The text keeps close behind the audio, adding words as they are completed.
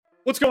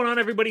What's going on,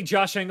 everybody?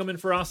 Josh Engelman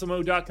for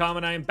Awesemo.com,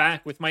 and I am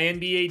back with my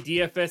NBA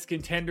DFS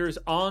contenders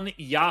on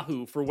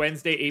Yahoo for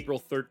Wednesday, April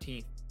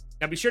 13th.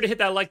 Now, be sure to hit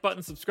that like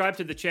button, subscribe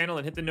to the channel,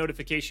 and hit the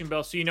notification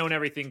bell so you know when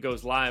everything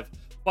goes live.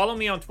 Follow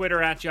me on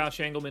Twitter at Josh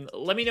Engelman.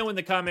 Let me know in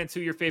the comments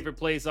who your favorite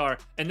plays are,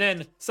 and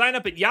then sign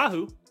up at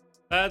Yahoo,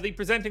 the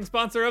presenting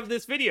sponsor of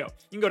this video.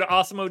 You can go to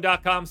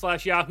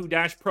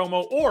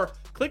awesemo.com/Yahoo-promo or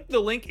click the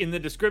link in the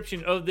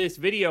description of this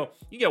video.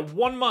 You get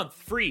 1 month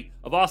free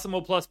of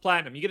Awesemo Plus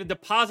Platinum. You get a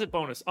deposit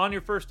bonus on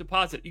your first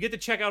deposit. You get to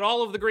check out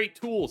all of the great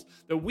tools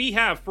that we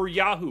have for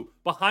Yahoo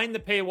behind the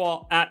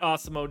paywall at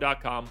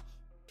awesemo.com.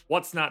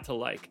 What's not to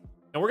like?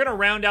 And we're going to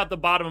round out the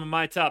bottom of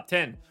my top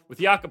 10 with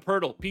Jakob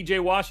Poeltl, PJ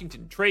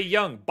Washington, Trae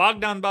Young,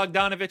 Bogdan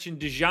Bogdanovic, and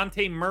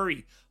DeJounte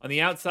Murray on the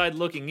outside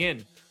looking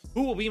in.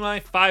 Who will be my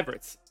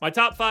favorites? My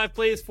top 5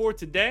 plays for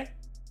today?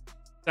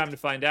 Time to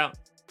find out.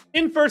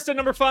 In first at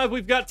number 5,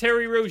 we've got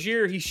Terry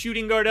Rozier. He's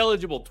shooting guard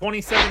eligible,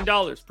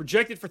 $27,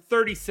 projected for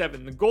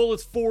 37. The goal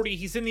is 40.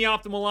 He's in the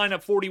optimal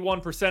lineup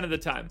 41% of the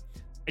time.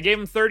 I gave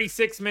him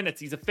 36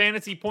 minutes. He's a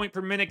fantasy point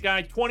per minute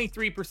guy,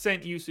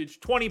 23% usage,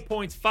 20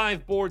 points,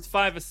 5 boards,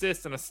 5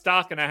 assists, and a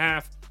stock and a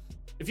half.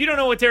 If you don't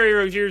know what Terry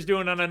Rozier is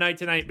doing on a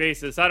night-to-night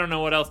basis, I don't know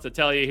what else to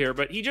tell you here,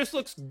 but he just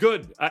looks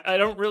good. I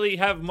don't really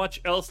have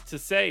much else to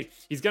say.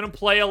 He's going to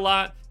play a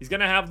lot. He's going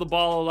to have the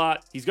ball a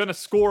lot. He's going to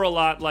score a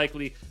lot,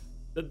 likely.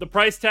 The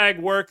price tag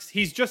works.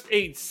 He's just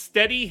a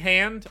steady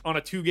hand on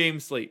a 2-game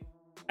slate.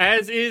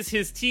 As is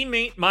his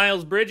teammate,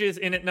 Miles Bridges,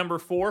 in at number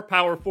 4.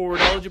 Power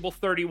forward eligible,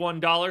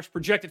 $31.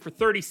 Projected for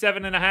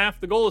 37.5.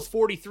 The goal is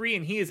 43,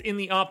 and he is in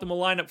the optimal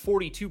lineup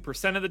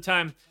 42% of the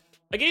time.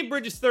 I gave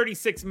Bridges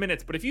 36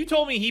 minutes, but if you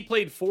told me he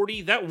played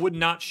 40, that would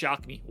not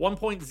shock me.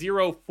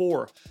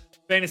 1.04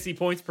 fantasy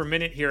points per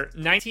minute here.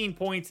 19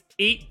 points,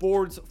 8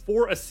 boards,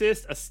 4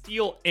 assists, a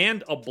steal,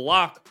 and a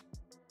block.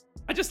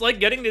 I just like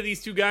getting to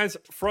these two guys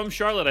from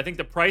Charlotte. I think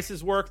the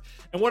prices work.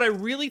 And what I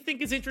really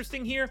think is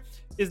interesting here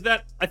is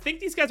that I think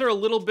these guys are a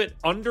little bit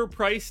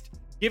underpriced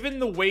given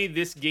the way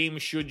this game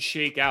should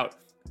shake out.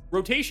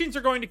 Rotations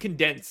are going to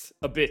condense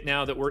a bit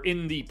now that we're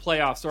in the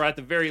playoffs, or at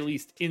the very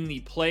least in the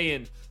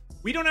play-in.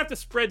 We don't have to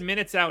spread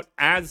minutes out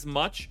as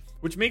much,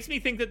 which makes me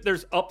think that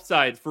there's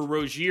upside for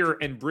Rozier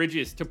and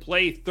Bridges to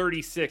play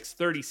 36,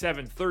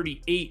 37,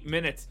 38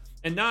 minutes,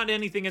 and not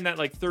anything in that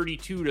like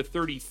 32 to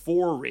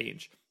 34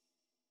 range.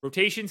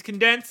 Rotations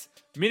condense,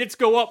 minutes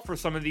go up for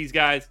some of these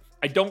guys.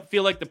 I don't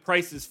feel like the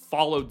prices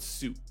followed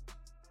suit.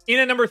 In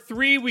at number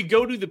 3, we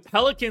go to the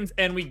Pelicans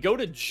and we go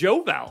to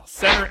Joval,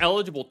 center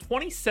eligible,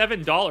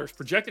 $27,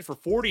 projected for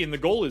 40, and the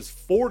goal is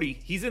 40.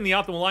 He's in the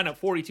optimal lineup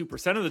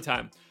 42% of the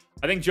time.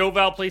 I think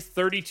Joval plays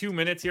 32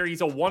 minutes here. He's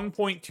a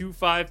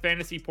 1.25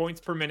 fantasy points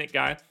per minute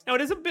guy. Now,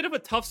 it is a bit of a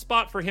tough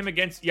spot for him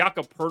against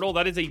Jakob Poeltl.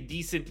 That is a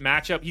decent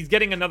matchup. He's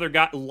getting another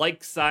guy,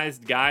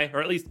 like-sized guy,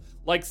 or at least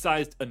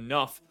like-sized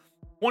enough.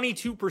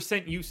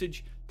 22%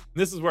 usage.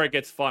 This is where it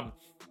gets fun.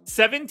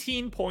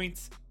 17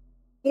 points,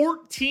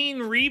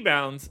 14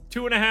 rebounds,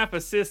 2.5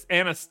 assists,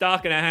 and a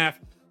stock and a half.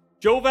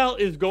 Joval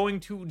is going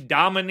to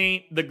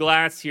dominate the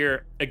glass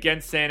here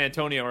against San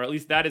Antonio, or at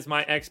least that is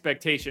my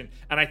expectation.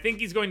 And I think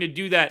he's going to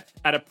do that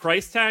at a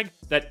price tag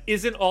that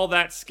isn't all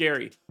that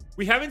scary.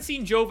 We haven't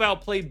seen Joval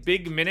play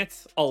big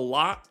minutes a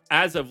lot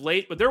as of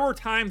late, but there were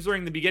times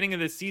during the beginning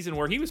of this season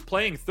where he was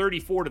playing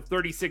 34 to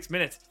 36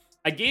 minutes.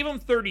 I gave him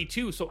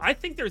 32, so I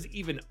think there's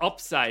even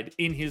upside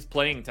in his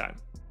playing time.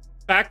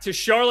 Back to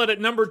Charlotte at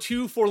number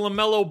 2 for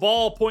LaMelo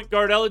Ball, point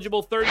guard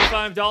eligible,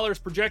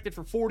 $35, projected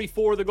for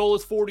 44. The goal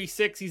is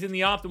 46. He's in the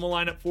optimal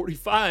lineup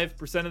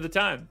 45% of the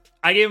time.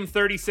 I gave him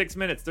 36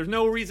 minutes. There's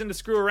no reason to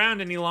screw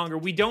around any longer.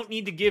 We don't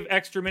need to give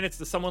extra minutes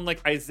to someone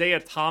like Isaiah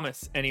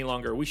Thomas any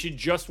longer. We should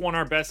just want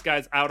our best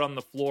guys out on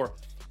the floor.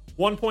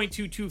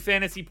 1.22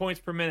 fantasy points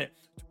per minute,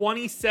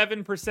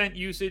 27%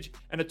 usage,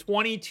 and a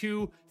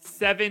 22,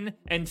 7,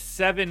 and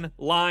 7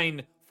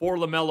 line for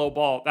LaMelo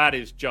Ball. That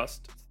is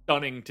just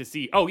stunning to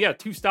see. Oh yeah,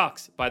 2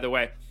 stocks, by the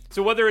way.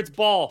 So whether it's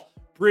Ball,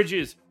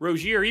 Bridges,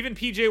 Rozier, even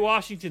PJ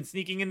Washington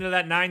sneaking into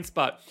that 9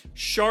 spot,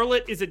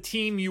 Charlotte is a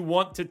team you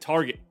want to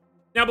target.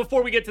 Now,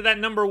 before we get to that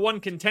number 1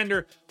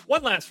 contender,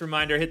 one last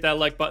reminder, hit that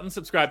like button,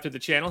 subscribe to the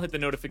channel, hit the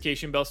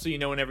notification bell so you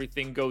know when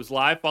everything goes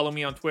live. Follow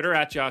me on Twitter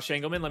at Josh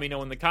Engelman. Let me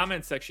know in the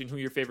comments section who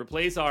your favorite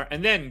plays are.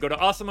 And then go to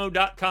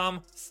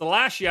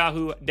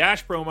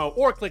awesemo.com/Yahoo-promo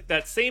or click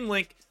that same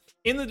link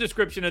in the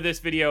description of this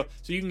video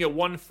so you can get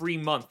 1 free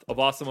month of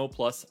Awesemo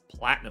Plus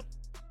Platinum.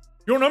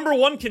 Your number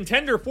 1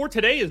 contender for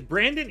today is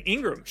Brandon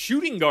Ingram,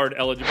 shooting guard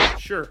eligible.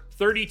 Sure,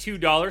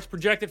 $32,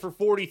 projected for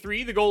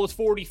 43. The goal is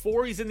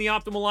 44. He's in the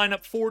optimal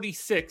lineup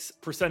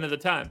 46% of the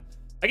time.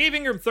 I gave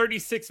Ingram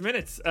 36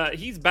 minutes.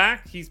 He's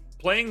back. He's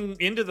playing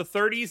into the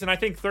 30s, and I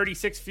think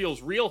 36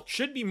 feels real.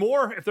 Should be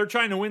more if they're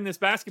trying to win this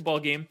basketball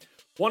game.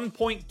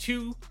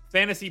 1.2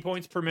 fantasy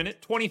points per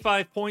minute,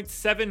 25 points,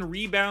 7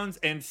 rebounds,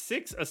 and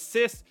 6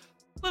 assists.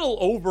 Little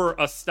over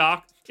a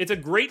stock. It's a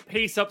great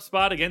pace-up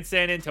spot against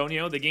San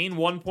Antonio. They gain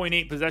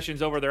 1.8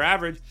 possessions over their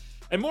average.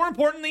 And more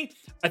importantly,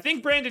 I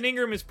think Brandon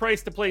Ingram is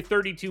priced to play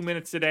 32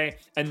 minutes today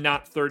and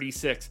not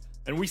 36.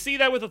 And we see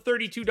that with a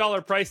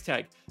 $32 price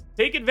tag.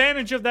 Take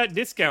advantage of that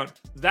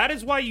discount. That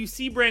is why you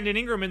see Brandon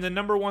Ingram in the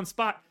number 1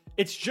 spot.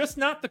 It's just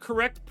not the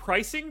correct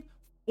pricing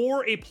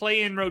for a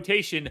play-in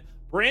rotation.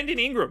 Brandon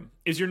Ingram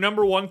is your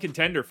number 1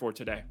 contender for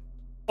today.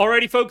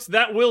 Alrighty, folks,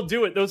 that will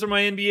do it. Those are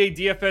my NBA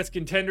DFS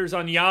contenders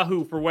on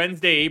Yahoo for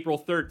Wednesday, April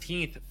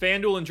 13th.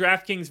 FanDuel and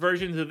DraftKings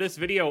versions of this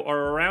video are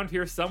around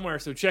here somewhere,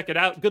 so check it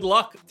out. Good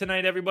luck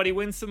tonight, everybody.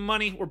 Win some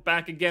money. We're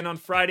back again on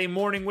Friday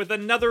morning with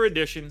another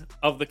edition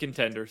of the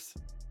Contenders.